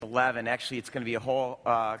11. Actually, it's going to be a whole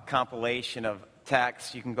compilation of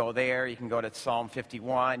texts. You can go there. You can go to Psalm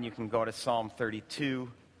 51. You can go to Psalm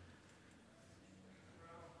 32.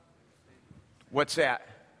 What's that?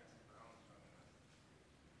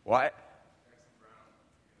 What?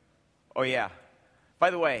 Oh, yeah. By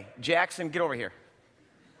the way, Jackson, get over here.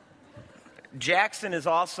 Jackson is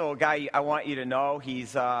also a guy I want you to know.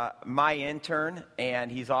 He's my intern,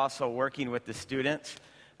 and he's also working with the students.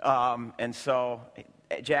 And so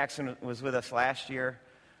Jackson was with us last year.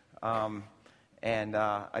 And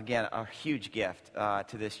again, a huge gift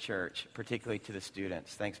to this church, particularly to the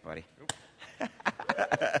students. Thanks, buddy.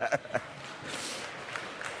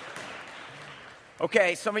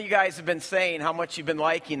 Okay, some of you guys have been saying how much you've been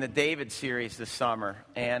liking the David series this summer.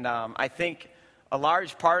 And I think a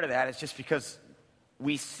large part of that is just because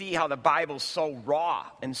we see how the Bible's so raw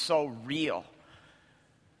and so real.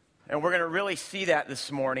 And we're going to really see that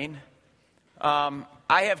this morning.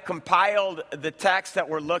 I have compiled the text that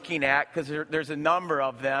we're looking at, because there's a number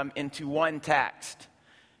of them, into one text.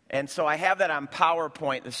 And so I have that on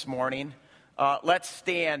PowerPoint this morning. Let's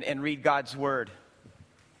stand and read God's Word.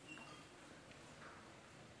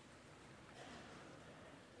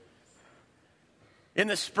 In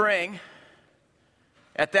the spring,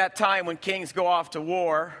 at that time when kings go off to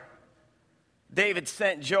war, David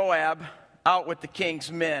sent Joab out with the king's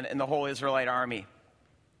men and the whole Israelite army.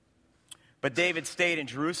 But David stayed in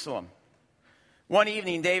Jerusalem. One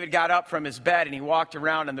evening, David got up from his bed and he walked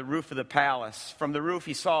around on the roof of the palace. From the roof,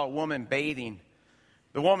 he saw a woman bathing.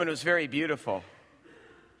 The woman was very beautiful.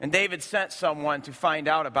 And David sent someone to find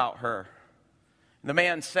out about her. The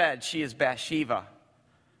man said, "She is Bathsheba,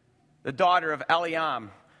 the daughter of Eliam,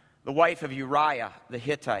 the wife of Uriah the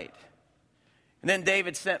Hittite." And then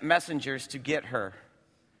David sent messengers to get her.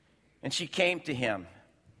 And she came to him,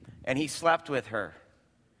 and he slept with her.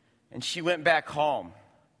 And she went back home.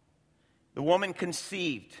 The woman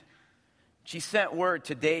conceived. She sent word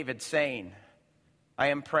to David saying, "I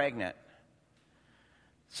am pregnant."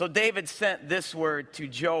 So David sent this word to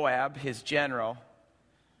Joab, his general,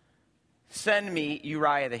 "Send me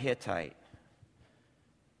Uriah the Hittite."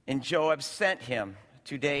 And Joab sent him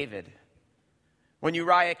to David. When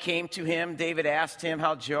Uriah came to him, David asked him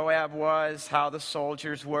how Joab was, how the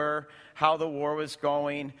soldiers were, how the war was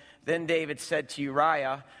going. Then David said to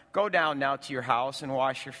Uriah, "Go down now to your house and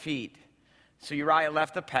wash your feet." So Uriah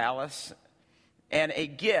left the palace, and a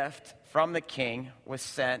gift from the king was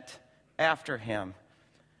sent after him.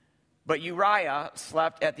 But Uriah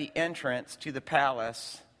slept at the entrance to the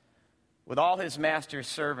palace with all his master's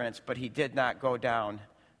servants, but he did not go down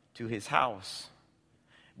to his house.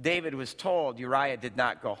 David was told Uriah did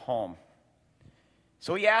not go home.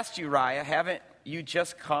 So he asked Uriah, "Haven't you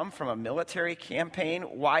just come from a military campaign?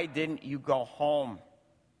 Why didn't you go home?"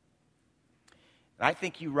 And I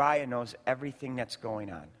think Uriah knows everything that's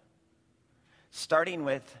going on. Starting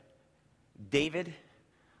with, "David,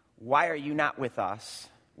 why are you not with us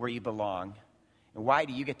where you belong? And why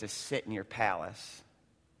do you get to sit in your palace?"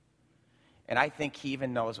 And I think he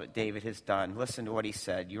even knows what David has done. Listen to what he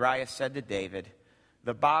said. Uriah said to David,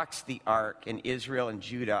 "The box, the ark, and Israel and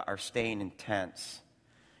Judah are staying in tents.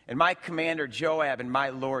 And my commander Joab and my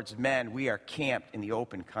lord's men, we are camped in the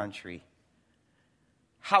open country.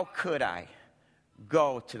 How could I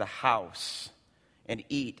go to the house and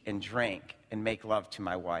eat and drink and make love to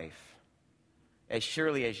my wife? As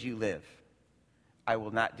surely as you live, I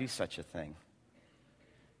will not do such a thing."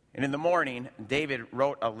 And in the morning, David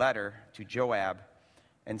wrote a letter to Joab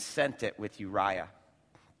and sent it with Uriah.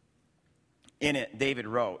 In it, David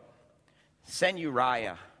wrote, "Send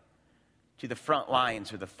Uriah to the front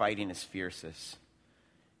lines where the fighting is fiercest,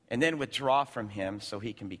 and then withdraw from him so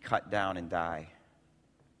he can be cut down and die."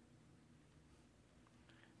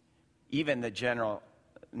 Even the general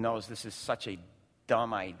knows this is such a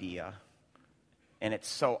dumb idea, and it's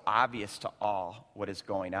so obvious to all what is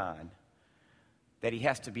going on, that he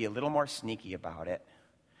has to be a little more sneaky about it.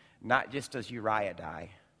 Not just does Uriah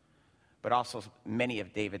die, but also many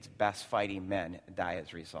of David's best fighting men die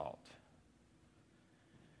as a result.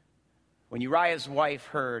 When Uriah's wife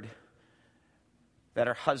heard that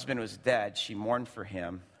her husband was dead, she mourned for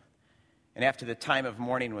him. And after the time of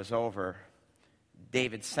mourning was over,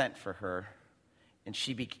 David sent for her, and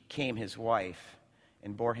she became his wife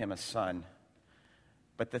and bore him a son.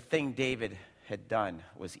 But the thing David had done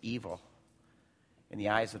was evil in the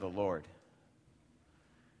eyes of the Lord.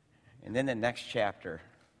 And then the next chapter,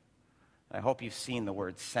 I hope you've seen the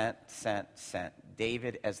word sent.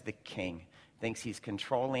 David, as the king, thinks he's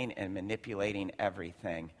controlling and manipulating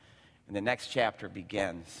everything. And the next chapter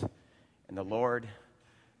begins, and the Lord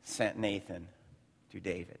sent Nathan to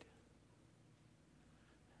David.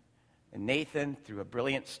 And Nathan, through a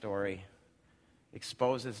brilliant story,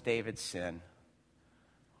 exposes David's sin,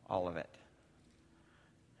 all of it.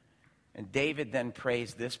 And David then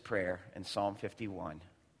prays this prayer in Psalm 51.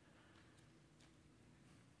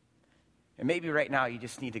 And maybe right now you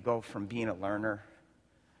just need to go from being a learner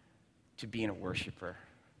to being a worshiper.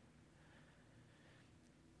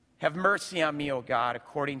 Have mercy on me, O God,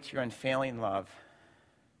 according to your unfailing love.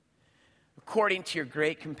 According to your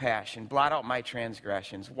great compassion, blot out my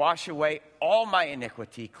transgressions. Wash away all my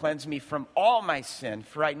iniquity. Cleanse me from all my sin,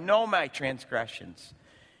 for I know my transgressions,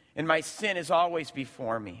 and my sin is always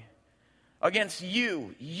before me. Against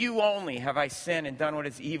you, you only have I sinned and done what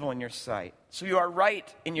is evil in your sight. So you are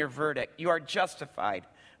right in your verdict. You are justified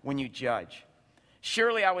when you judge.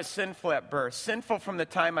 Surely I was sinful at birth, sinful from the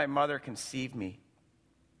time my mother conceived me.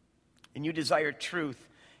 And you desired truth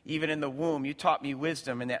even in the womb. You taught me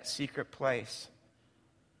wisdom in that secret place.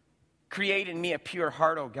 Create in me a pure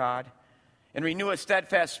heart, O God, and renew a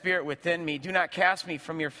steadfast spirit within me. Do not cast me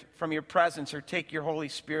from your presence or take your Holy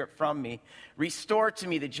Spirit from me. Restore to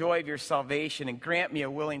me the joy of your salvation and grant me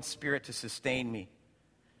a willing spirit to sustain me.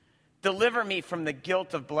 Deliver me from the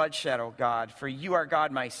guilt of bloodshed, O God, for you are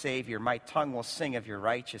God my Savior. My tongue will sing of your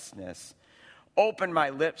righteousness. Open my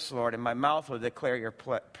lips, Lord, and my mouth will declare your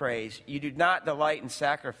praise. You do not delight in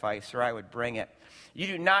sacrifice, or I would bring it. You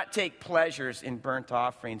do not take pleasures in burnt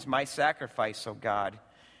offerings. My sacrifice, O God,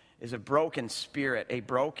 is a broken spirit, a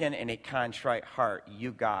broken and a contrite heart.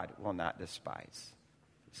 You, God, will not despise.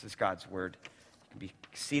 This is God's word. You can be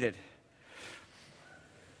seated.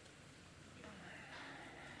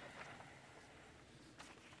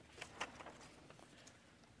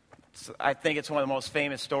 I think it's one of the most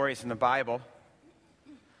famous stories in the Bible.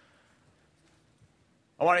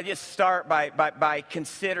 I want to just start by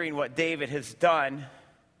considering what David has done.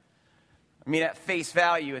 I mean, at face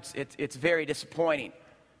value, it's very disappointing.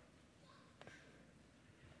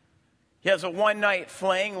 He has a one-night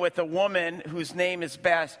fling with a woman whose name is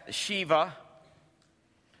Bathsheba.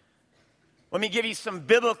 Let me give you some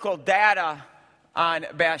biblical data on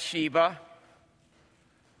Bathsheba.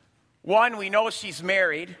 One, we know she's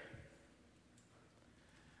married.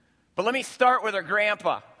 But let me start with her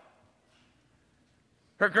grandpa.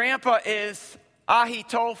 Her grandpa is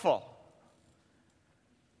Ahitophel.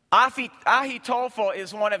 Ahitophel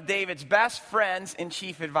is one of David's best friends and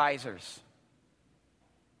chief advisors.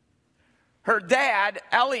 Her dad,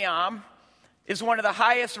 Eliam, is one of the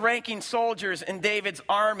highest ranking soldiers in David's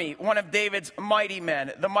army, one of David's mighty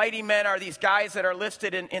men. The mighty men are these guys that are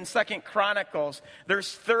listed in 2 Chronicles.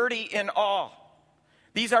 There's 30 in all.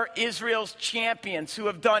 These are Israel's champions who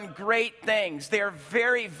have done great things. They are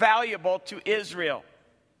very valuable to Israel.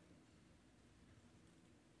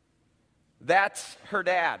 That's her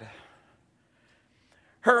dad.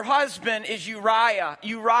 Her husband is Uriah.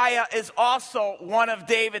 Uriah is also one of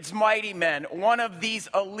David's mighty men, one of these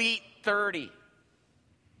elite 30.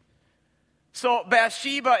 So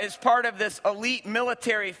Bathsheba is part of this elite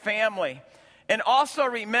military family. And also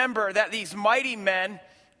remember that these mighty men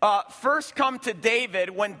first come to David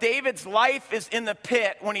when David's life is in the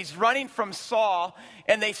pit, when he's running from Saul,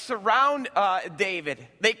 and they surround David.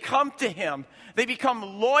 They come to him. They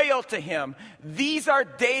become loyal to him. These are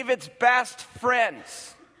David's best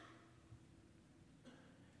friends.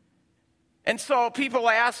 And so people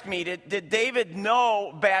ask me, did David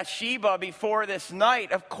know Bathsheba before this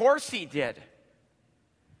night? Of course he did.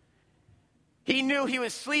 He knew he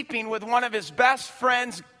was sleeping with one of his best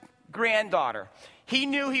friend's granddaughter. He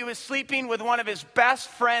knew he was sleeping with one of his best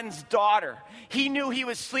friend's daughter. He knew he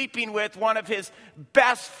was sleeping with one of his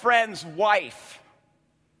best friend's wife.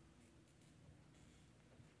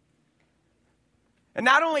 And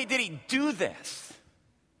not only did he do this,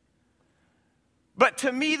 but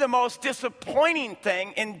to me the most disappointing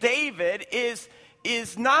thing in David is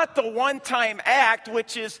not the one-time act,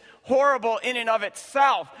 which is horrible in and of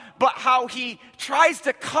itself, but how he tries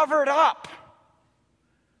to cover it up.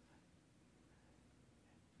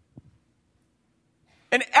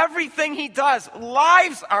 And everything he does,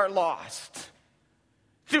 lives are lost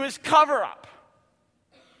through his cover-up.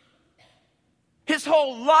 His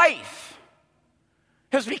whole life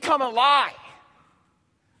has become a lie.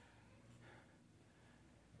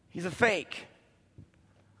 He's a fake,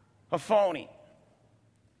 a phony.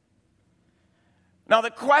 Now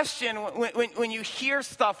the question when you hear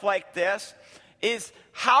stuff like this is,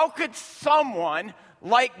 how could someone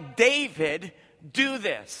like David do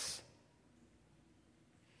this?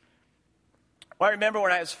 Well, I remember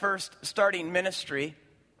when I was first starting ministry,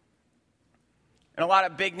 and a lot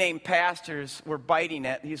of big-name pastors were biting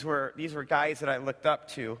it. These were guys that I looked up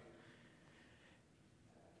to.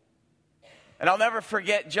 And I'll never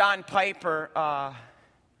forget John Piper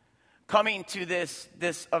coming to this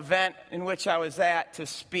event in which I was at to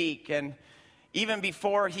speak. And even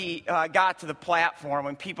before he got to the platform,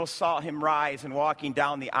 when people saw him rise and walking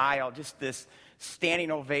down the aisle, just this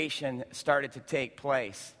standing ovation started to take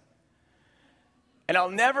place. And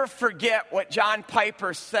I'll never forget what John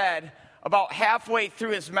Piper said about halfway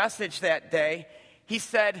through his message that day. He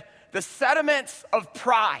said, "The sediments of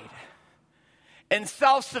pride and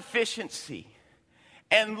self-sufficiency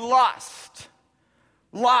and lust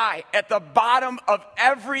lie at the bottom of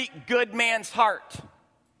every good man's heart."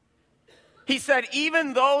 He said,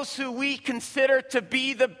 even those who we consider to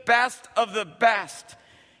be the best of the best,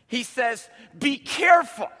 he says, be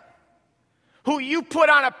careful who you put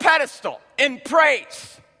on a pedestal in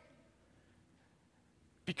praise,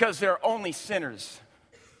 because there are only sinners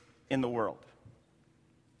in the world.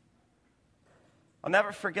 I'll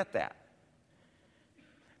never forget that.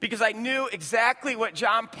 Because I knew exactly what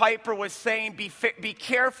John Piper was saying. Be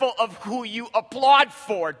careful of who you applaud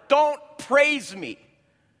for. Don't praise me.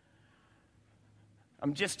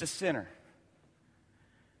 I'm just a sinner.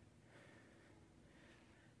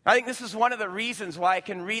 I think this is one of the reasons why I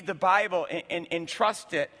can read the Bible and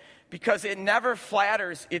trust it, because it never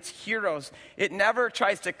flatters its heroes. It never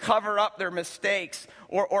tries to cover up their mistakes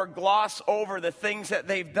or gloss over the things that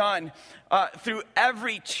they've done. Through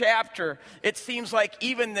every chapter, it seems like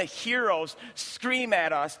even the heroes scream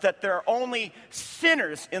at us that there are only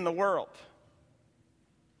sinners in the world.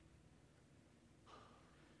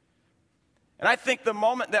 And I think the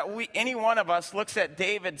moment that any one of us looks at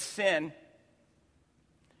David's sin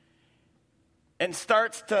and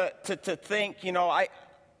starts to think,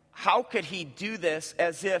 how could he do this,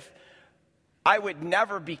 as if I would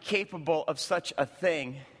never be capable of such a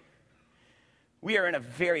thing, we are in a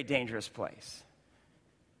very dangerous place.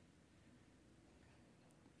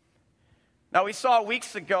 Now, we saw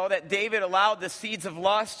weeks ago that David allowed the seeds of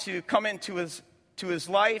lust to come into his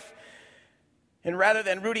life, and rather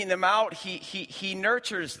than rooting them out, he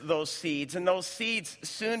nurtures those seeds, and those seeds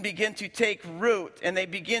soon begin to take root, and they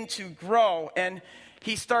begin to grow, and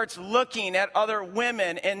he starts looking at other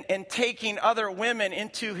women and taking other women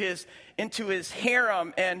into his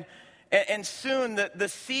harem, and soon the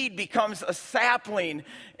seed becomes a sapling,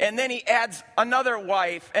 and then he adds another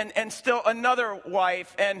wife and still another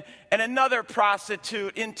wife and another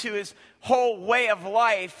prostitute into his whole way of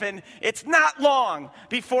life, and it's not long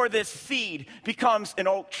before this seed becomes an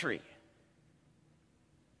oak tree.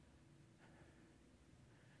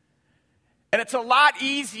 And it's a lot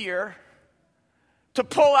easier to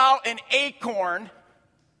pull out an acorn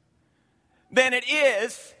than it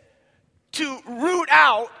is to root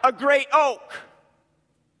out a great oak.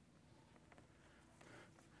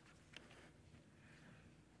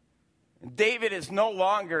 David is no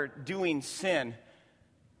longer doing sin.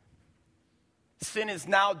 Sin is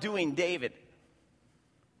now doing David.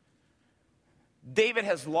 David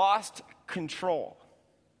has lost control.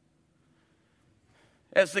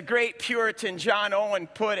 As the great Puritan John Owen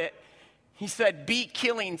put it, he said, "Be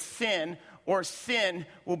killing sin, or sin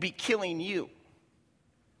will be killing you."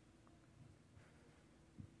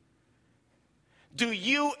 Do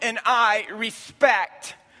you and I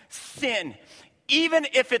respect sin, even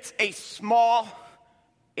if it's a small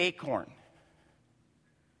acorn?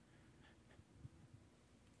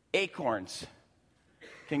 Acorns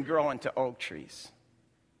can grow into oak trees.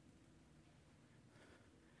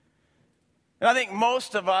 And I think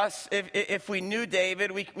most of us, if we knew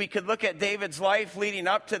David, we could look at David's life leading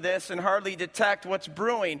up to this and hardly detect what's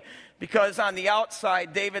brewing. Because on the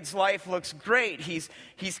outside, David's life looks great. He's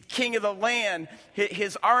king of the land.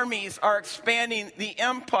 His armies are expanding the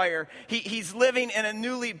empire. He's living in a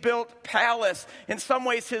newly built palace. In some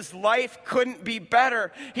ways, his life couldn't be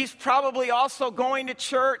better. He's probably also going to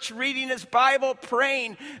church, reading his Bible,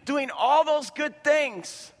 praying, doing all those good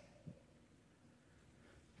things.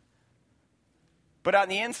 But on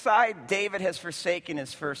the inside, David has forsaken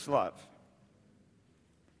his first love.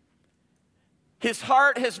 His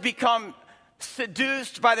heart has become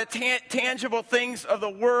seduced by the tangible things of the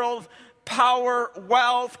world: power,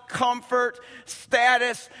 wealth, comfort,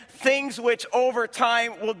 status, things which over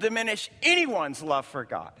time will diminish anyone's love for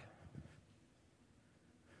God.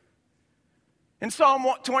 In Psalm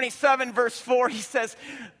 27, verse 4, he says,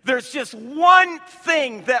 "There's just one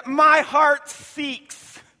thing that my heart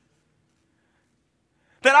seeks,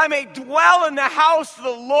 that I may dwell in the house of the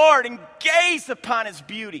Lord and gaze upon his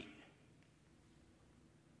beauty."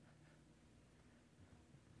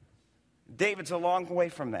 David's a long way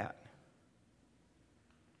from that.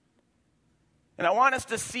 And I want us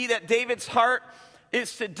to see that David's heart is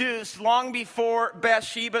seduced long before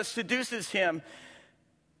Bathsheba seduces him.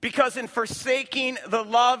 Because in forsaking the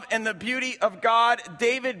love and the beauty of God,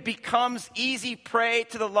 David becomes easy prey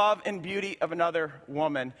to the love and beauty of another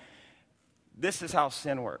woman. This is how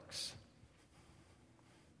sin works.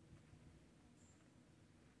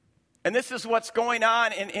 And this is what's going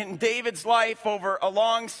on in David's life over a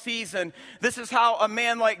long season. This is how a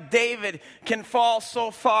man like David can fall so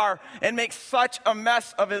far and make such a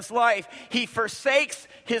mess of his life. He forsakes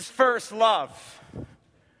his first love.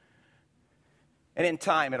 And in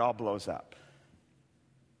time, it all blows up.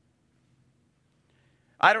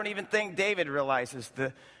 I don't even think David realizes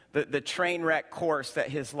the train wreck course that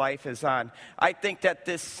his life is on. I think that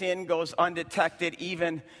this sin goes undetected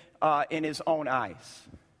even in his own eyes.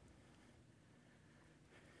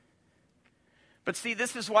 But see,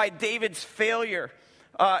 this is why David's failure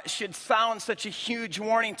should sound such a huge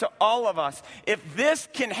warning to all of us. If this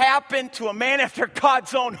can happen to a man after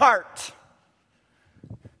God's own heart,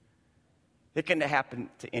 it can happen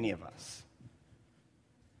to any of us.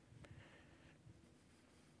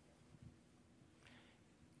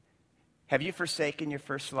 Have you forsaken your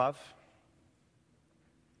first love?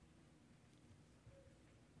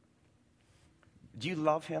 Do you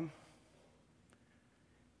love him?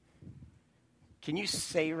 Can you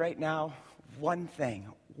say right now, one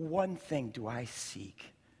thing do I seek?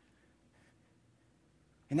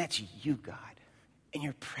 And that's you, God, in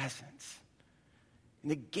your presence, and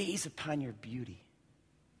the gaze upon your beauty.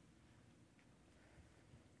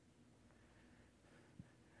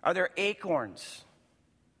 Are there acorns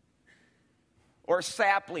or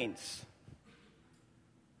saplings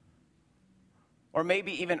or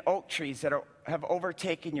maybe even oak trees that have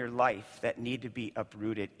overtaken your life that need to be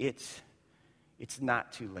uprooted? It's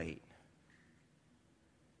not too late.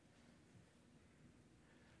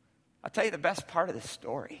 I'll tell you the best part of this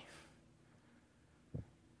story.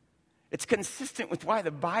 It's consistent with why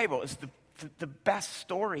the Bible is the best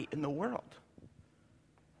story in the world.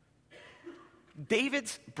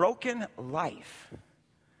 David's broken life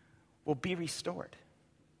will be restored.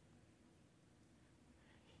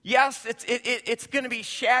 Yes, it's going to be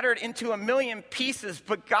shattered into a million pieces,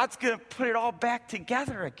 but God's going to put it all back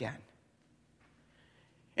together again.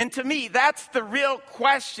 And to me, that's the real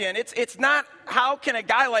question. It's not how can a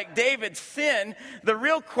guy like David sin. The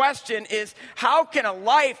real question is how can a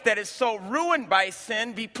life that is so ruined by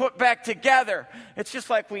sin be put back together? It's just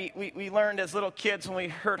like we learned as little kids when we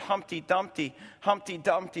heard Humpty Dumpty. Humpty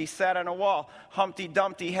Dumpty sat on a wall. Humpty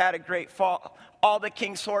Dumpty had a great fall. All the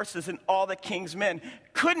king's horses and all the king's men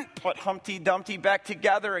couldn't put Humpty Dumpty back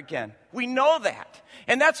together again. We know that.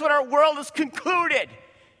 And that's what our world has concluded.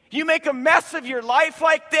 You make a mess of your life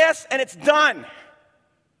like this, and it's done.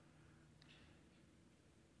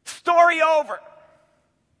 Story over.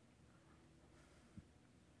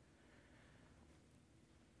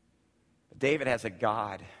 But David has a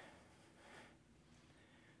God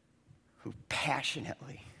who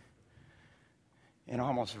passionately and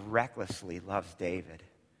almost recklessly loves David.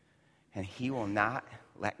 And he will not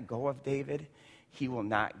let go of David. He will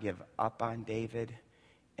not give up on David.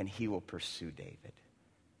 And he will pursue David.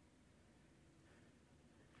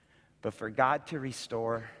 But for God to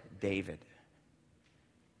restore David,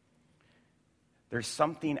 there's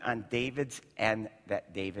something on David's end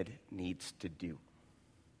that David needs to do.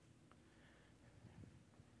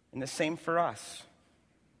 And the same for us.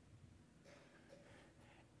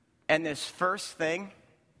 And this first thing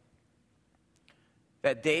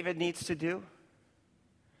that David needs to do,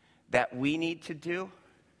 that we need to do,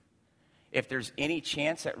 if there's any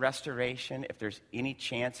chance at restoration, if there's any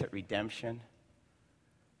chance at redemption,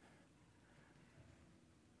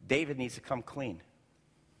 David needs to come clean.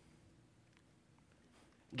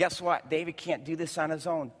 Guess what? David can't do this on his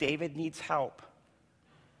own. David needs help.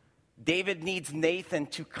 David needs Nathan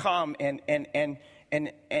to come and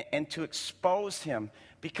to expose him.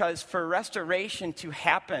 Because for restoration to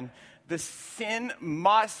happen, the sin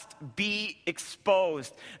must be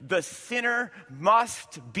exposed. The sinner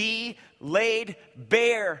must be laid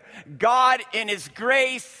bare. God, in his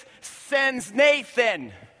grace, sends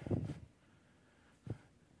Nathan.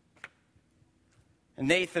 And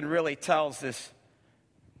Nathan really tells this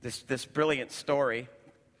brilliant story.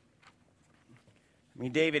 I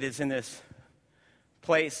mean, David is in this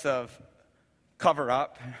place of cover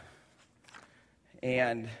up,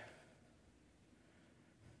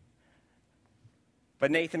 but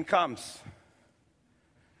Nathan comes.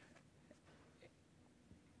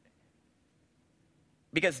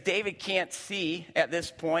 Because David can't see at this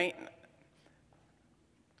point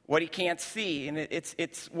what he can't see, and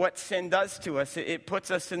it's what sin does to us. It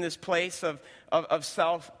puts us in this place of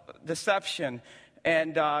self-deception.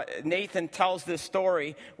 And Nathan tells this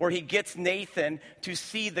story where he gets Nathan to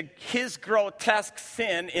see his grotesque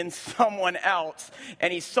sin in someone else.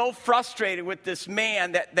 And he's so frustrated with this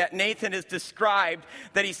man that Nathan is described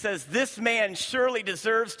that he says, this man surely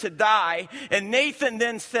deserves to die. And Nathan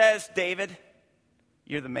then says, David,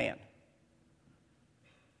 you're the man.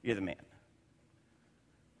 You're the man.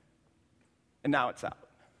 And now it's out.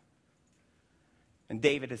 And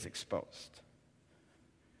David is exposed.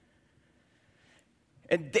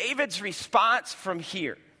 And David's response from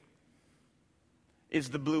here is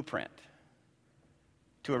the blueprint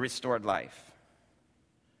to a restored life.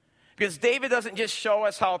 Because David doesn't just show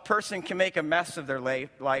us how a person can make a mess of their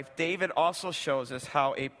life. David also shows us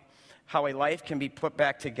how a life can be put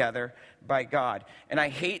back together by God. And I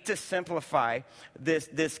hate to simplify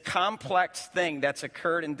this complex thing that's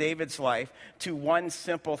occurred in David's life to one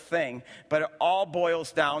simple thing, but it all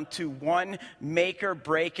boils down to one make or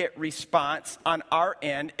break it response on our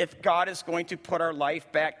end if God is going to put our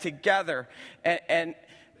life back together. And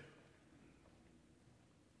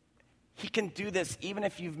he can do this even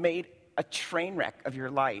if you've made a train wreck of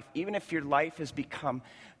your life, even if your life has become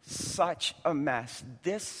such a mess.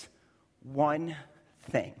 This one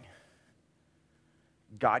thing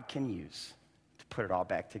God can use to put it all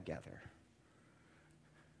back together.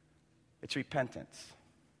 It's repentance.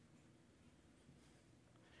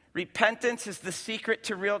 Repentance is the secret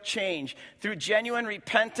to real change. Through genuine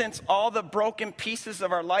repentance, all the broken pieces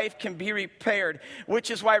of our life can be repaired,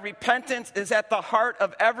 which is why repentance is at the heart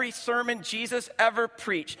of every sermon Jesus ever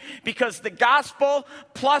preached. Because the gospel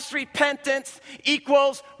plus repentance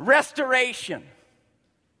equals restoration.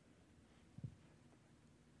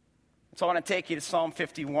 So I want to take you to Psalm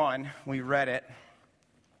 51. We read it.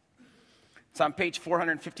 It's on page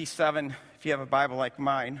 457 if you have a Bible like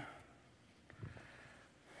mine.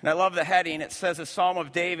 And I love the heading. It says, a Psalm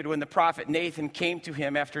of David when the prophet Nathan came to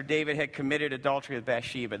him after David had committed adultery with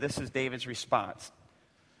Bathsheba. This is David's response.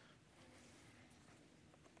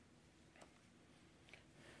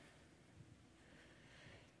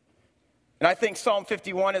 And I think Psalm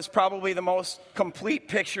 51 is probably the most complete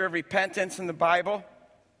picture of repentance in the Bible.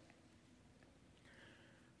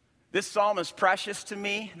 This psalm is precious to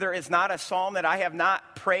me. There is not a psalm that I have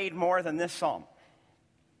not prayed more than this psalm.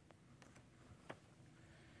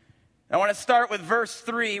 I want to start with verse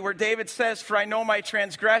 3 where David says, for I know my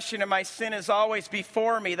transgression and my sin is always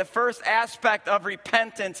before me. The first aspect of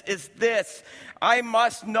repentance is this. I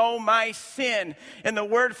must know my sin. And the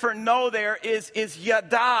word for know there is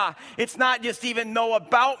yada. It's not just even know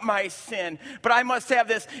about my sin, but I must have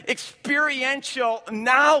this experiential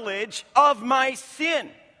knowledge of my sin.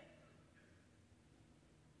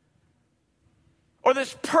 Or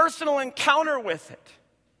this personal encounter with it.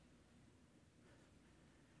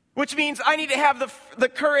 Which means I need to have the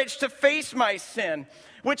courage to face my sin.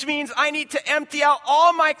 Which means I need to empty out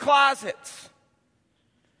all my closets.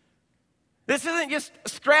 This isn't just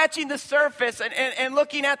scratching the surface and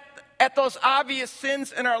looking at those obvious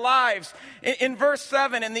sins in our lives. In verse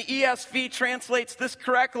 7, and the ESV translates this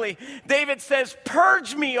correctly, David says,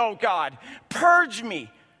 purge me, O God, purge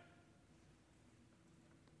me.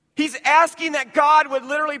 He's asking that God would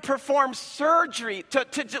literally perform surgery to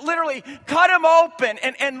literally cut him open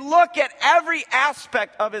and look at every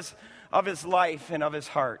aspect of his life and of his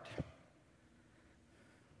heart.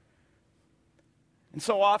 And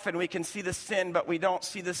so often we can see the sin, but we don't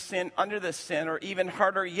see the sin under the sin, or even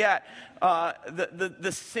harder yet,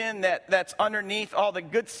 the sin that's underneath all the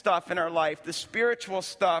good stuff in our life, the spiritual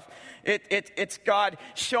stuff. It's God,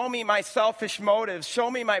 show me my selfish motives, show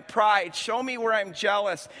me my pride, show me where I'm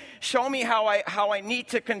jealous, show me how I need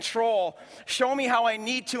to control, show me how I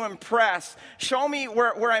need to impress, show me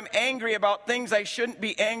where I'm angry about things I shouldn't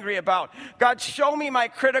be angry about. God, show me my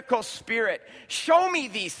critical spirit, show me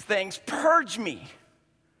these things, purge me.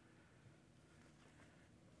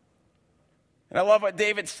 And I love what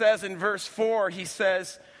David says in verse 4. He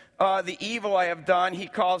says, the evil I have done, he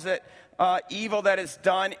calls it evil that is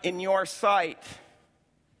done in your sight.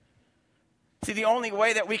 See, the only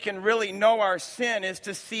way that we can really know our sin is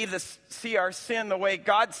to see our sin the way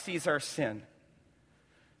God sees our sin.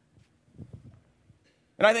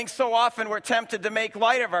 And I think so often we're tempted to make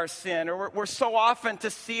light of our sin, or we're so often to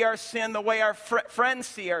see our sin the way our friends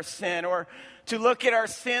see our sin, or to look at our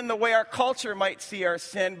sin the way our culture might see our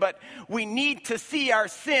sin, but we need to see our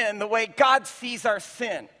sin the way God sees our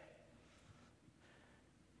sin.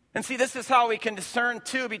 And see, this is how we can discern,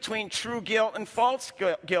 too, between true guilt and false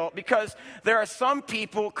guilt, because there are some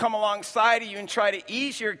people who come alongside of you and try to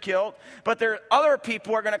ease your guilt, but there are other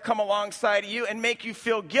people who are going to come alongside of you and make you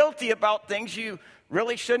feel guilty about things you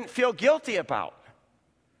really shouldn't feel guilty about.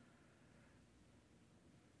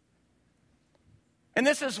 And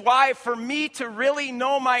this is why, for me to really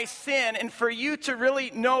know my sin and for you to really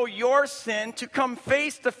know your sin, to come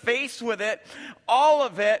face to face with it, all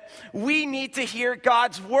of it, we need to hear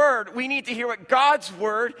God's word. We need to hear what God's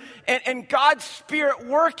word and God's Spirit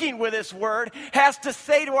working with His word has to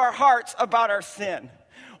say to our hearts about our sin.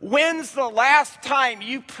 When's the last time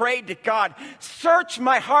you prayed to God, search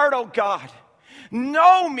my heart, O God.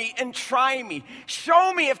 Know me and try me.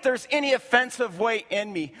 Show me if there's any offensive way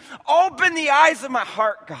in me. Open the eyes of my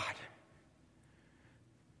heart, God.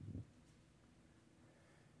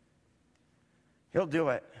 He'll do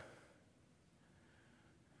it.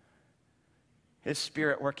 His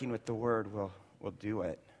Spirit working with the Word will do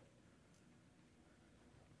it.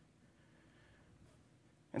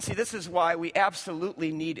 And see, this is why we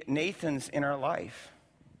absolutely need Nathans in our life.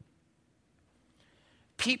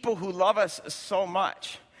 People who love us so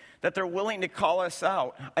much that they're willing to call us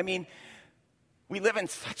out. I mean, we live in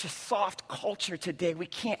such a soft culture today, we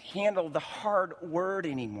can't handle the hard word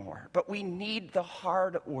anymore. But we need the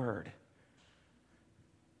hard word.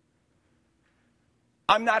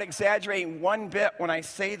 I'm not exaggerating one bit when I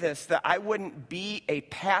say this, that I wouldn't be a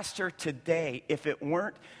pastor today if it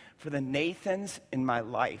weren't for the Nathans in my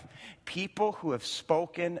life. People who have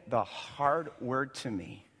spoken the hard word to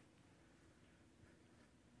me.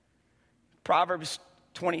 Proverbs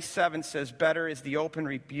 27 says, better is the open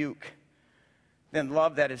rebuke than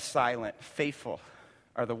love that is silent. Faithful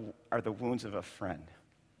are the wounds of a friend.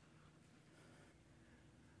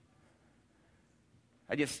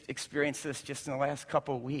 I just experienced this just in the last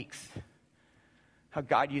couple of weeks. How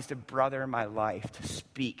God used a brother in my life to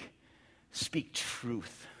speak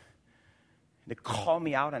truth. To call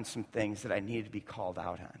me out on some things that I needed to be called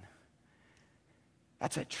out on.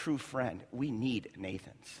 That's a true friend. We need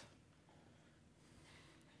Nathans.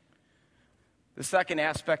 The second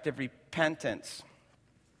aspect of repentance,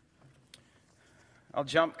 I'll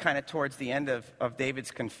jump kind of towards the end of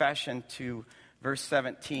David's confession to verse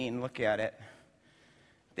 17. Look at it.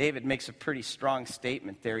 David makes a pretty strong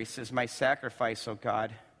statement there. He says, my sacrifice, O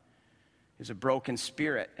God, is a broken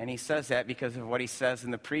spirit. And he says that because of what he says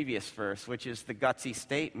in the previous verse, which is the gutsy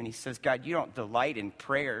statement. He says, God, you don't delight in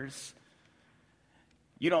prayers.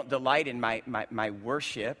 You don't delight in my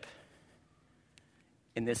worship.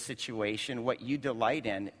 In this situation, what you delight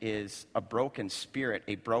in is a broken spirit,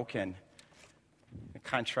 a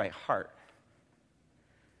contrite heart.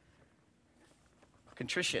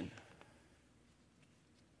 Contrition.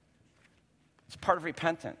 It's part of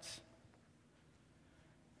repentance.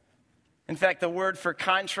 In fact, the word for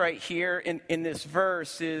contrite here in this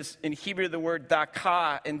verse is in Hebrew the word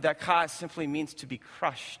dakah, and dakah simply means to be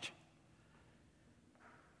crushed.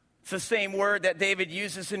 It's the same word that David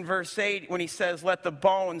uses in verse 8 when he says, let the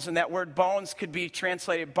bones, and that word bones could be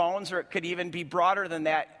translated bones, or it could even be broader than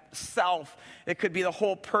that, self. It could be the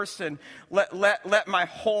whole person. Let my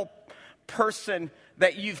whole person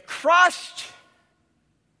that you've crushed.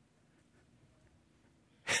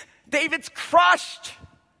 David's crushed.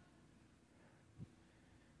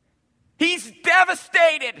 He's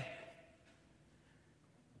devastated.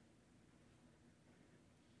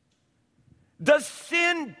 Does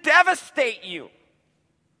sin devastate you?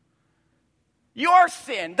 Your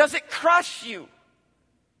sin, does it crush you?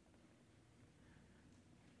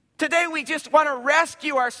 Today we just want to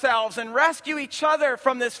rescue ourselves and rescue each other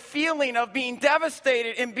from this feeling of being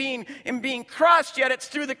devastated and being crushed, yet it's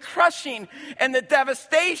through the crushing and the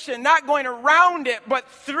devastation, not going around it, but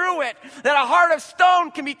through it, that a heart of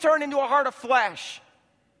stone can be turned into a heart of flesh.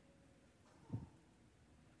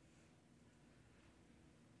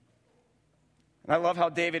 And I love how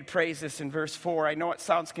David prays this in verse 4. I know it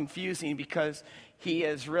sounds confusing because he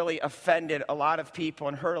has really offended a lot of people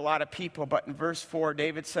and hurt a lot of people. But in verse 4,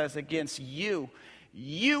 David says, against you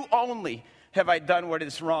only have I done what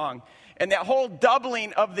is wrong. And that whole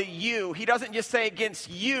doubling of the you, he doesn't just say against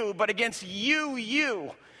you, but against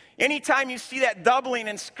you. Anytime you see that doubling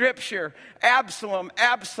in Scripture, Absalom,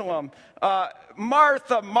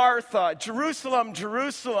 Martha,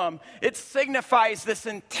 Jerusalem, it signifies this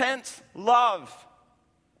intense love.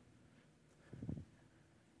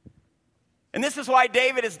 And this is why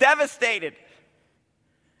David is devastated.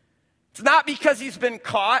 It's not because he's been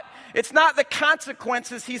caught. It's not the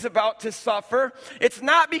consequences he's about to suffer. It's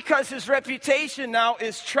not because his reputation now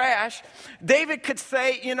is trash. David could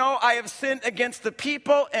say, I have sinned against the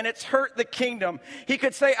people and it's hurt the kingdom. He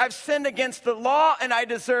could say, I've sinned against the law and I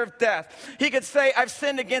deserve death. He could say, I've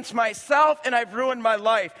sinned against myself and I've ruined my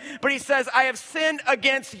life. But he says, I have sinned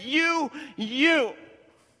against you.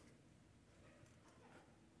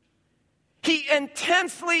 He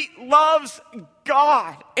intensely loves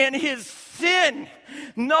God, and his sin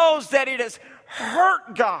knows that it has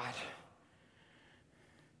hurt God.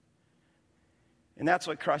 And that's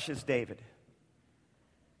what crushes David.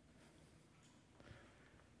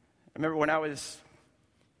 I remember when I was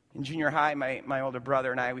in junior high, my older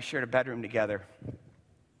brother and I, we shared a bedroom together.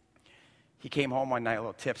 He came home one night a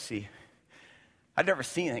little tipsy. I'd never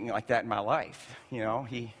seen anything like that in my life. You know,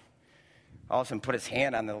 he all of a sudden put his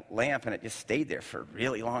hand on the lamp and it just stayed there for a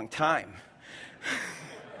really long time.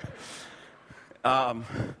 But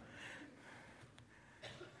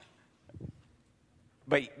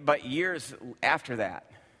years after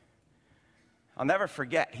that, I'll never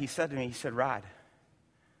forget, he said to me, he said, "Rod,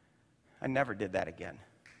 I never did that again."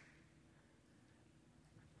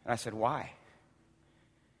 And I said, "Why?"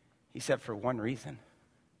 He said, "For one reason."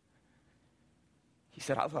 He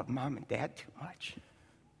said, "I love Mom and Dad too much.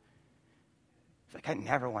 It's like I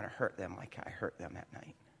never want to hurt them like I hurt them that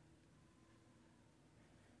night."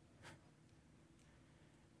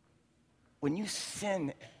 When you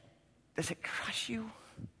sin, does it crush you?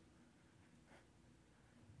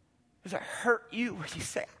 Does it hurt you when you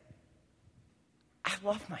say, "I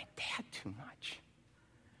love my dad too much"?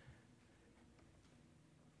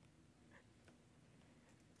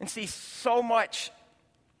 And see, so much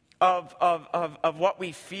of what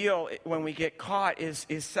we feel when we get caught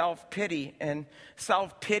is self-pity. And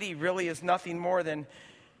self-pity really is nothing more than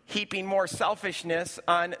heaping more selfishness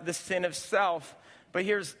on the sin of self. But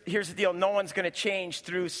here's the deal. No one's going to change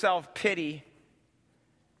through self-pity.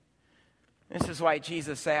 This is why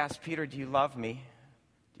Jesus asked Peter, "Do you love me?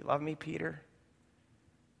 Do you love me, Peter?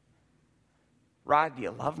 Rod, do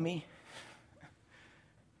you love me?"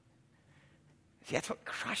 See, that's what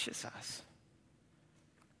crushes us.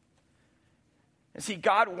 And see,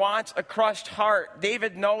 God wants a crushed heart.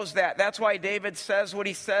 David knows that. That's why David says what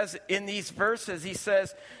he says in these verses. He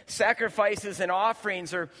says sacrifices and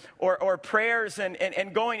offerings or prayers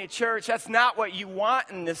and going to church, that's not what you want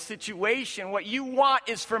in this situation. What you want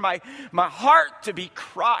is for my heart to be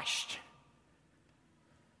crushed.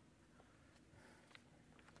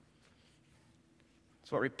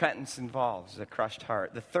 That's what repentance involves, a crushed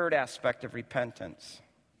heart. The third aspect of repentance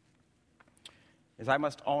is I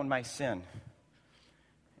must own my sin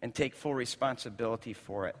and take full responsibility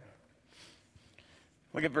for it.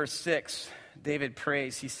 Look at verse 6. David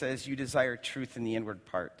prays. He says, "You desire truth in the inward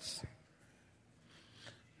parts."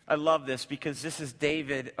 I love this because this is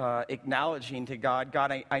David acknowledging to God,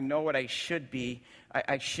 "God, I know what I should be.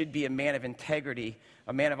 I should be a man of integrity,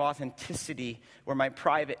 a man of authenticity, where my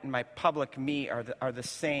private and my public me are the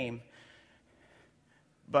same.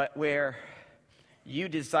 But where you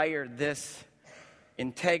desire this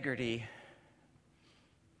integrity,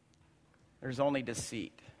 there's only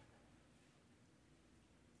deceit."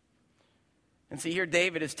 And see, here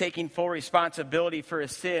David is taking full responsibility for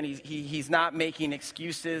his sin. He's not making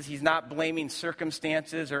excuses. He's not blaming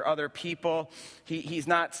circumstances or other people. He's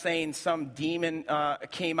not saying some demon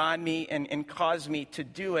came on me and caused me to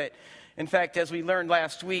do it. In fact, as we learned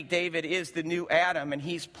last week, David is the new Adam, and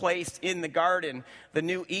he's placed in the garden, the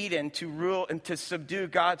new Eden, to rule and to subdue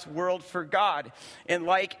God's world for God. And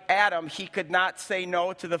like Adam, he could not say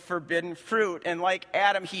no to the forbidden fruit. And like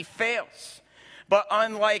Adam, he fails. But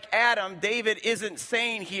unlike Adam, David isn't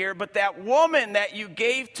saying here, "But that woman that you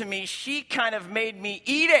gave to me, she kind of made me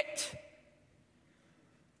eat it."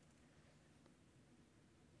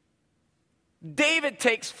 David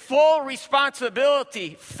takes full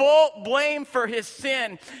responsibility, full blame for his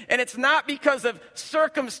sin. And it's not because of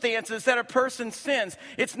circumstances that a person sins.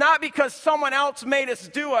 It's not because someone else made us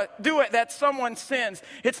do it that someone sins.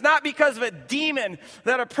 It's not because of a demon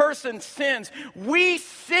that a person sins. We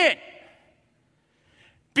sin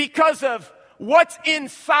because of what's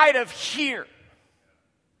inside of here.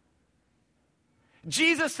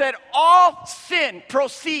 Jesus said all sin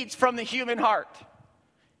proceeds from the human heart.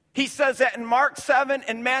 He says that in Mark 7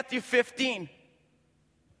 and Matthew 15.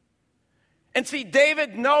 And see,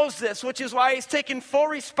 David knows this, which is why he's taking full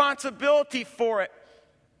responsibility for it.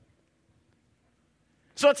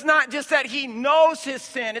 So it's not just that he knows his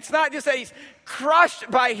sin. It's not just that he's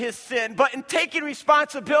crushed by his sin. But in taking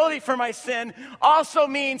responsibility for my sin also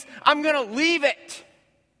means I'm going to leave it.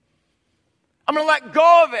 I'm going to let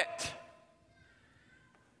go of it.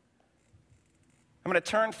 I'm going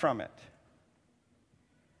to turn from it.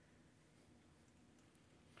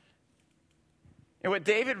 And what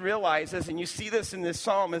David realizes, and you see this in this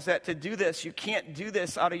psalm, is that to do this, you can't do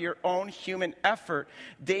this out of your own human effort.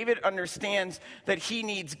 David understands that he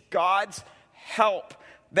needs God's help.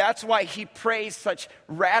 That's why he prays such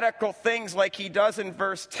radical things like he does in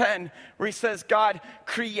verse 10, where he says, "God,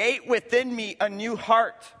 create within me a new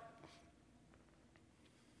heart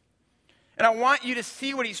And I want you to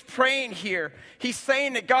see what he's praying here. He's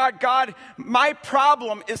saying to God, God, my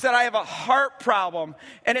problem is that I have a heart problem.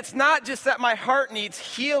 And it's not just that my heart needs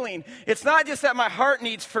healing. It's not just that my heart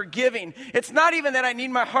needs forgiving. It's not even that I need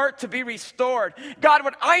my heart to be restored. God,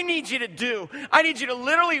 what I need you to do, I need you to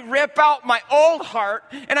literally rip out my old heart,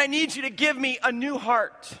 and I need you to give me a new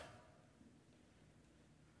heart.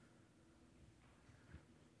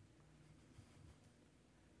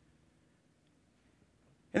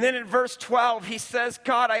 And then in verse 12, he says,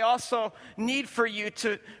 God, I also need for you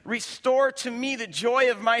to restore to me the joy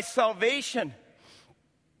of my salvation.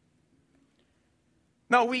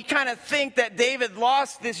 Now, we kind of think that David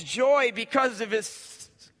lost this joy because of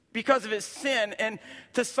his sin. And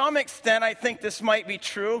to some extent, I think this might be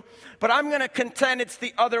true. But I'm going to contend it's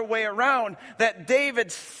the other way around, that David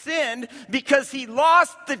sinned because he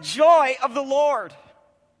lost the joy of the Lord.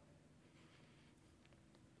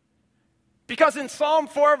 Because in Psalm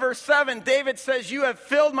 4, verse 7, David says, you have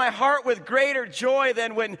filled my heart with greater joy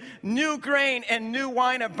than when new grain and new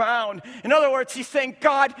wine abound. In other words, he's saying,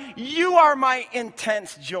 God, you are my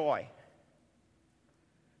intense joy.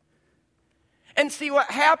 And see, what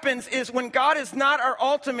happens is when God is not our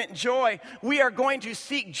ultimate joy, we are going to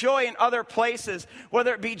seek joy in other places,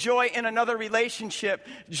 whether it be joy in another relationship,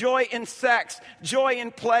 joy in sex, joy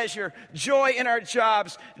in pleasure, joy in our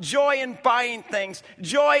jobs, joy in buying things,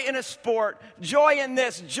 joy in a sport, joy in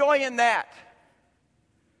this, joy in that.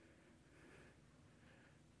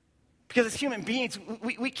 Because as human beings,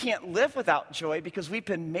 we can't live without joy because we've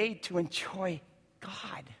been made to enjoy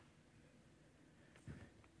God.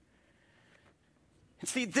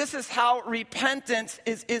 See, this is how repentance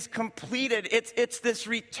is completed. It's this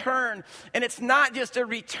return. And it's not just a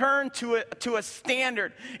return to a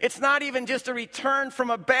standard. It's not even just a return from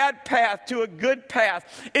a bad path to a good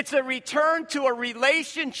path. It's a return to a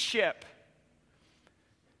relationship.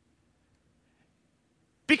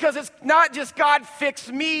 Because it's not just God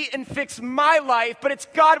fix me and fix my life, but it's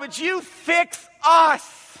God, would you fix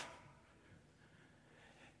us?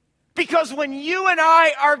 Because when you and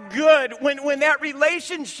I are good, when that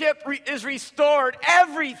relationship is restored,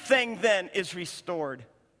 everything then is restored.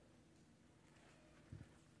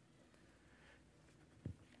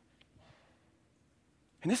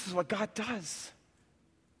 And this is what God does.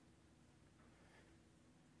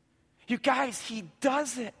 You guys, he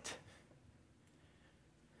does it.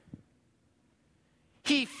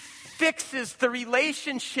 He fixes the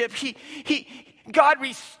relationship. God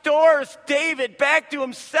restores David back to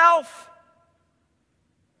himself.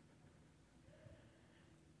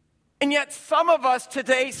 And yet some of us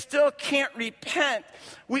today still can't repent.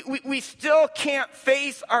 We still can't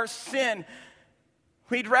face our sin.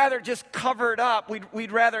 We'd rather just cover it up.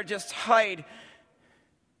 We'd rather just hide.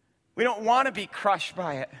 We don't want to be crushed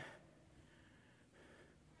by it.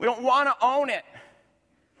 We don't want to own it.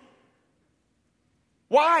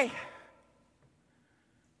 Why?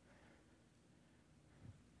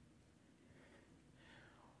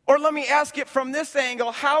 Or let me ask it from this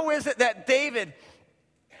angle. How is it that David,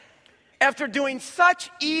 after doing such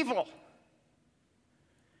evil,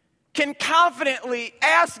 can confidently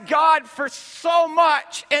ask God for so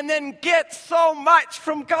much and then get so much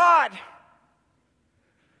from God?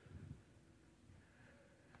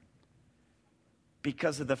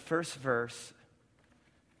 Because of the first verse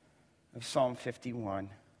of Psalm 51.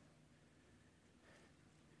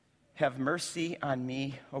 Have mercy on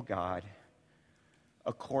me, O God,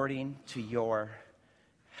 according to your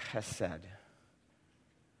chesed.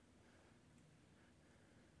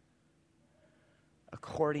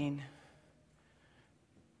 According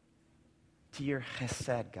to your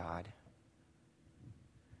chesed, God.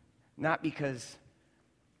 Not because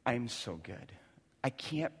I'm so good. I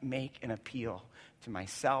can't make an appeal to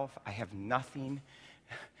myself. I have nothing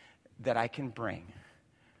that I can bring.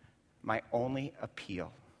 My only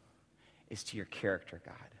appeal is to your character,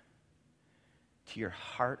 God. To your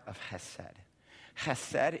heart of chesed.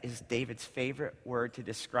 Chesed is David's favorite word to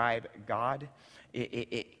describe God.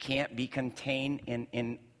 It can't be contained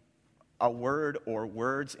in a word or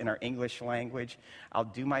words in our English language. I'll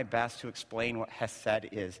do my best to explain what chesed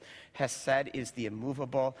is. Chesed is the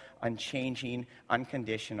immovable, unchanging,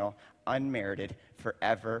 unconditional, unmerited,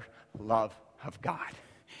 forever love of God,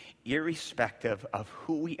 irrespective of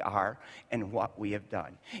who we are and what we have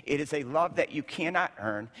done. It is a love that you cannot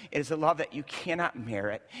earn. It is a love that you cannot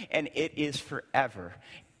merit, and it is forever.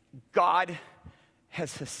 God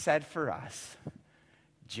has said for us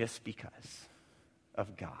just because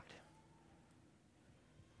of God.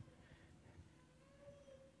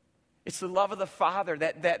 It's the love of the Father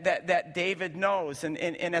that David knows. And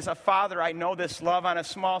as a father, I know this love on a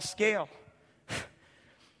small scale.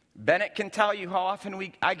 Bennett can tell you how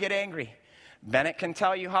often I get angry. Bennett can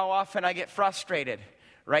tell you how often I get frustrated.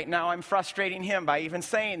 Right now I'm frustrating him by even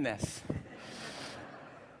saying this.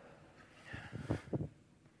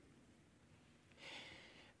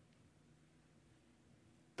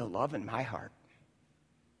 The love in my heart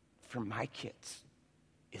for my kids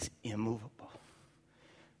is immovable,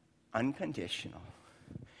 unconditional,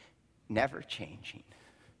 never changing.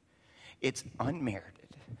 It's unmerited.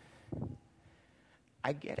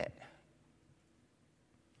 I get it.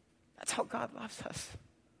 That's how God loves us.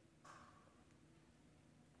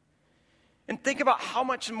 And think about how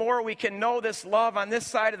much more we can know this love on this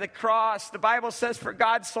side of the cross. The Bible says, for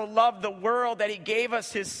God so loved the world that he gave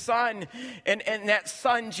us his son. And that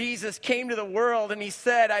son, Jesus, came to the world and he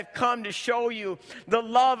said, I've come to show you the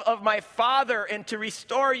love of my Father and to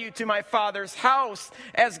restore you to my Father's house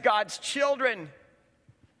as God's children.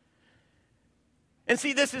 And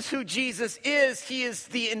see, this is who Jesus is. He is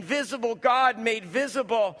the invisible God made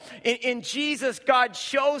visible. In Jesus, God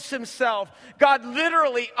shows himself. God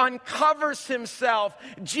literally uncovers himself.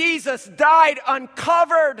 Jesus died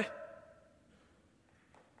uncovered.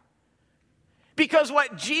 Because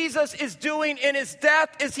what Jesus is doing in his death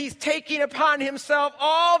is he's taking upon himself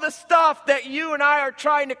all the stuff that you and I are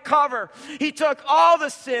trying to cover. He took all the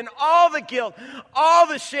sin, all the guilt, all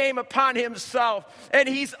the shame upon himself. And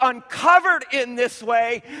he's uncovered in this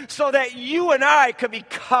way so that you and I could be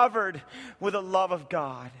covered with the love of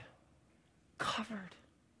God. Covered.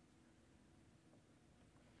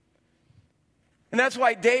 And that's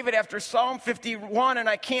why David, after Psalm 51, and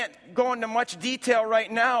I can't go into much detail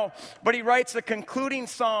right now, but he writes a concluding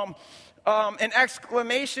psalm, an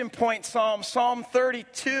exclamation point psalm, Psalm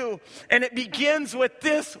 32, and it begins with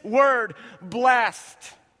this word, blessed.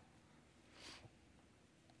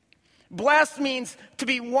 Blessed means to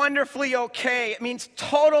be wonderfully okay. It means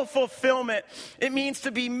total fulfillment. It means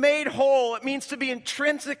to be made whole. It means to be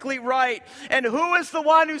intrinsically right. And who is the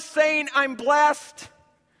one who's saying, I'm blessed?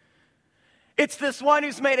 It's this one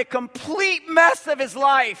who's made a complete mess of his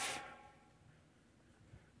life.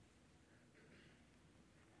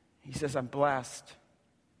 He says, I'm blessed.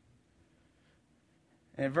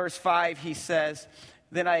 And in verse 5, he says,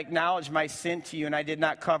 then I acknowledged my sin to you, and I did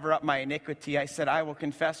not cover up my iniquity. I said, I will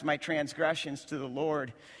confess my transgressions to the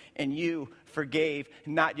Lord, and you forgave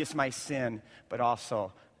not just my sin, but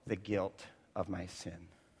also the guilt of my sin.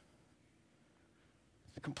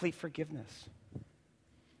 It's a complete forgiveness.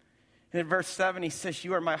 And in verse 7, he says,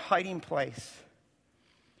 you are my hiding place.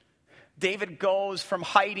 David goes from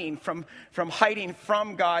hiding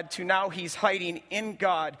from God to now he's hiding in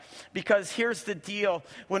God. Because here's the deal.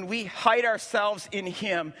 When we hide ourselves in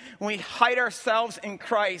him, when we hide ourselves in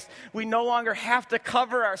Christ, we no longer have to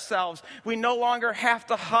cover ourselves. We no longer have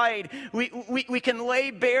to hide. We can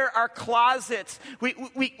lay bare our closets.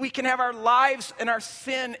 We can have our lives and our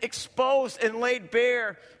sin exposed and laid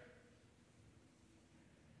bare.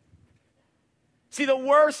 See, the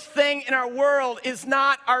worst thing in our world is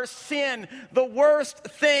not our sin. The worst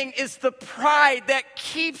thing is the pride that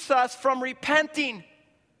keeps us from repenting.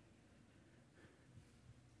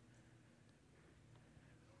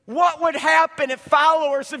 What would happen if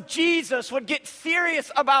followers of Jesus would get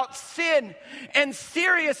serious about sin and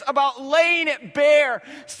serious about laying it bare,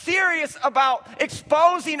 serious about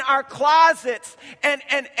exposing our closets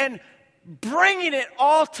and bringing it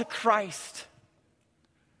all to Christ?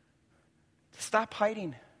 Stop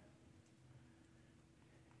hiding.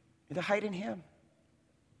 And to hide in him.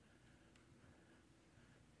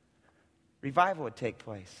 Revival would take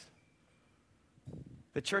place.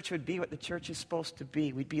 The church would be what the church is supposed to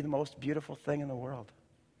be. We'd be the most beautiful thing in the world.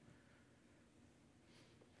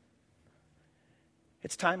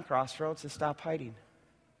 It's time, Crossroads, to stop hiding.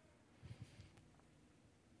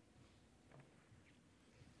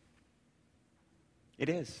 It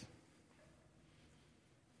is.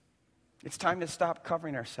 It's time to stop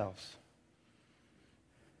covering ourselves.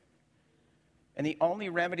 And the only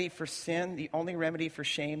remedy for sin, the only remedy for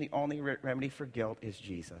shame, the only remedy for guilt is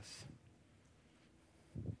Jesus.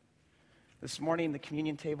 This morning, the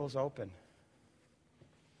communion table is open.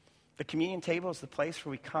 The communion table is the place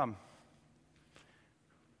where we come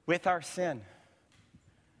with our sin.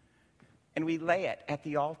 And we lay it at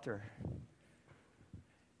the altar.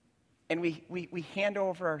 And we hand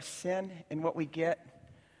over our sin, and what we get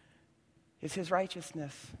is his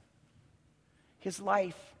righteousness, his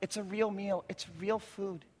life. It's a real meal. It's real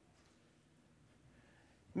food.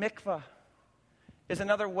 Mikvah is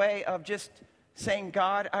another way of just saying,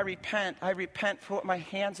 God, I repent. I repent for what my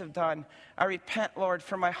hands have done. I repent, Lord,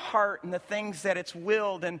 for my heart and the things that it's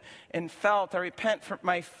willed and felt. I repent for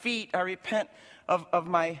my feet. I repent of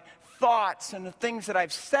my thoughts and the things that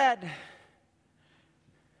I've said.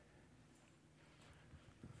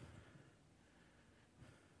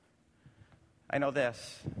 I know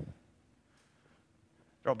this.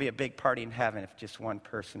 There'll be a big party in heaven if just one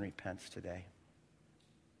person repents today.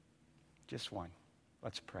 Just one.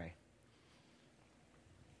 Let's pray.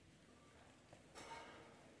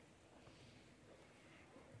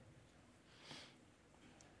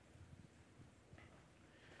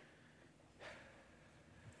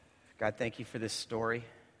 God, thank you for this story.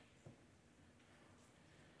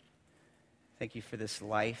 Thank you for this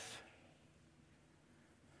life.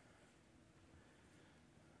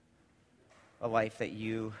 A life that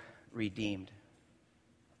you redeemed.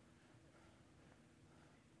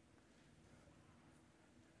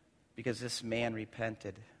 Because this man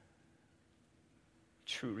repented.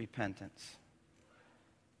 True repentance.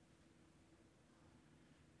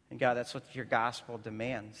 And God, that's what your gospel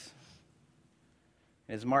demands.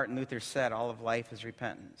 As Martin Luther said, all of life is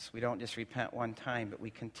repentance. We don't just repent one time, but we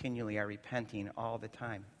continually are repenting all the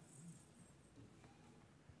time.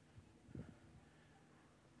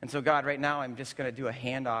 And so, God, right now, I'm just going to do a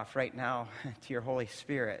handoff right now to your Holy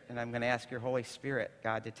Spirit. And I'm going to ask your Holy Spirit,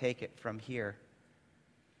 God, to take it from here.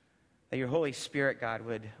 That your Holy Spirit, God,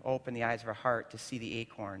 would open the eyes of our heart to see the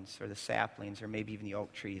acorns or the saplings or maybe even the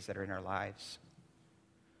oak trees that are in our lives.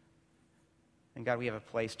 And God, we have a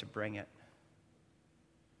place to bring it.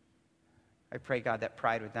 I pray, God, that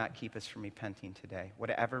pride would not keep us from repenting today.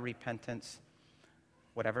 Whatever repentance,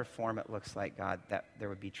 whatever form it looks like, God, that there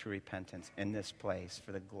would be true repentance in this place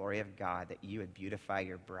for the glory of God, that you would beautify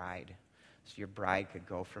your bride so your bride could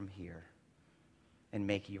go from here and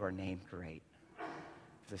make your name great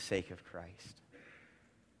for the sake of Christ.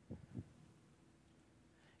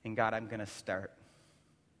 And God, I'm going to start.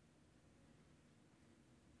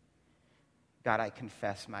 God, I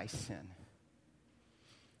confess my sin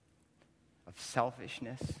of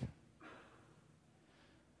selfishness,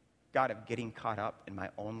 God, of getting caught up in my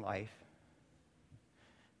own life.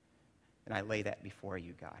 And I lay that before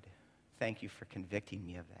you, God. Thank you for convicting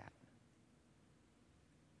me of that.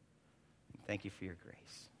 And thank you for your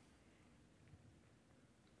grace.